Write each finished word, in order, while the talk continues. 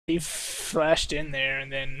He flashed in there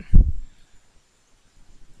and then.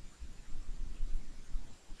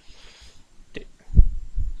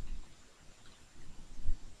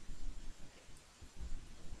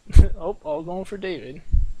 Oh, all going for David.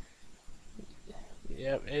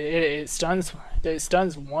 Yep, it stuns. It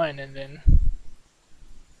stuns one and then.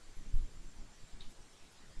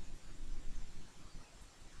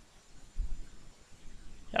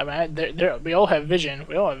 I mean, we all have vision.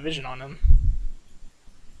 We all have vision on them.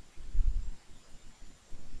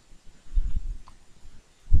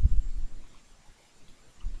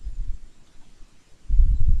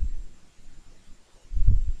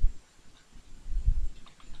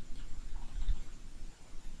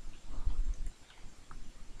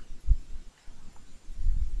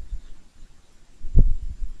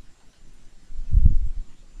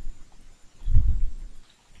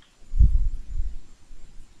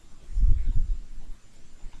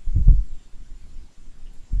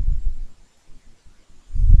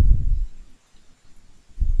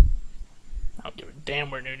 I don't give a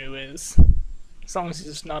damn where Nunu is. As long as he's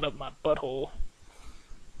just not up my butthole.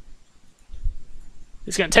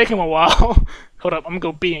 It's gonna take him a while. Hold up, I'm gonna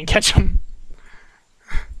go B and catch him.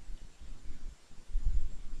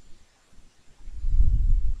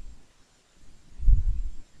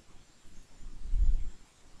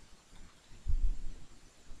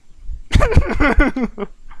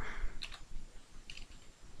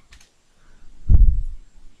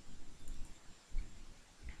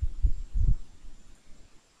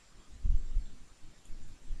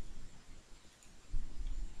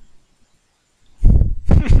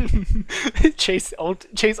 Chase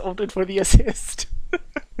ulted for the assist.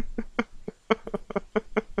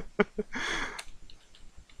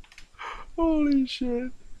 Holy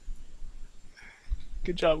shit.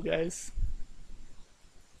 Good job, guys.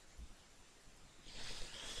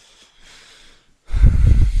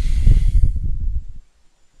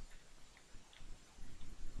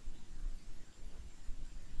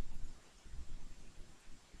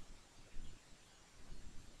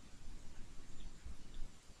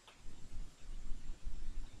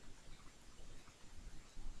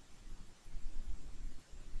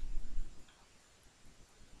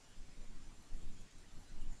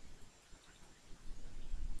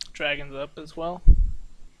 Dragon's up as well.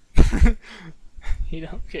 He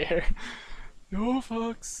don't care. No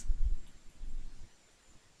fucks.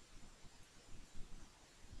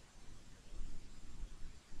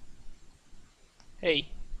 Hey,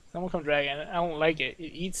 someone come dragon. I don't like it.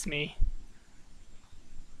 It eats me.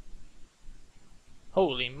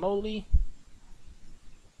 Holy moly.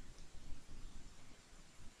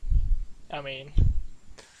 I mean,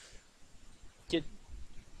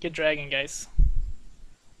 get dragon, guys.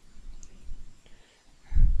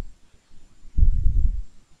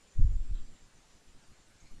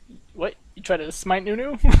 What? You try to smite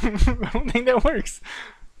Nunu? I don't think that works.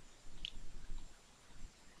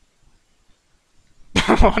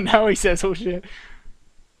 Oh, now he says, oh shit.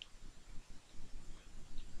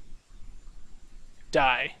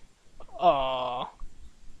 Die. Aww.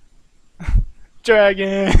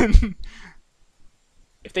 Dragon!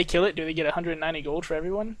 If they kill it, do they get 190 gold for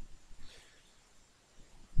everyone?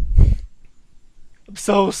 I'm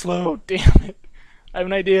so slow, damn it. I have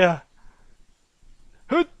an idea.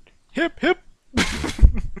 Hoot! Hip hip! I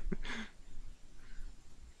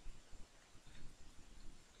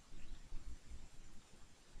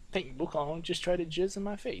think Wukong just tried to jizz in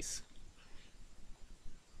my face.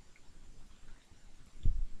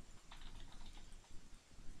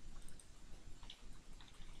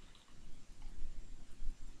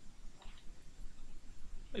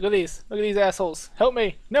 Look at these. Look at these assholes. Help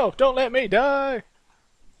me. No, don't let me die.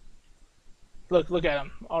 Look at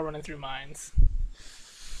them. All running through mines.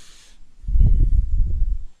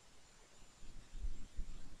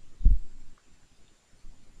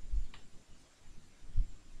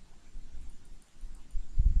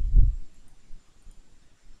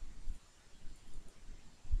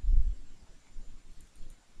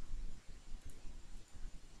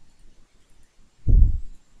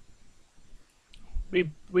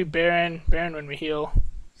 We Baron when we heal.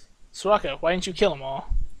 Soraka, why didn't you kill them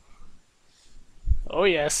all? Oh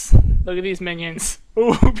yes. Look at these minions.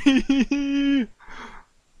 OP!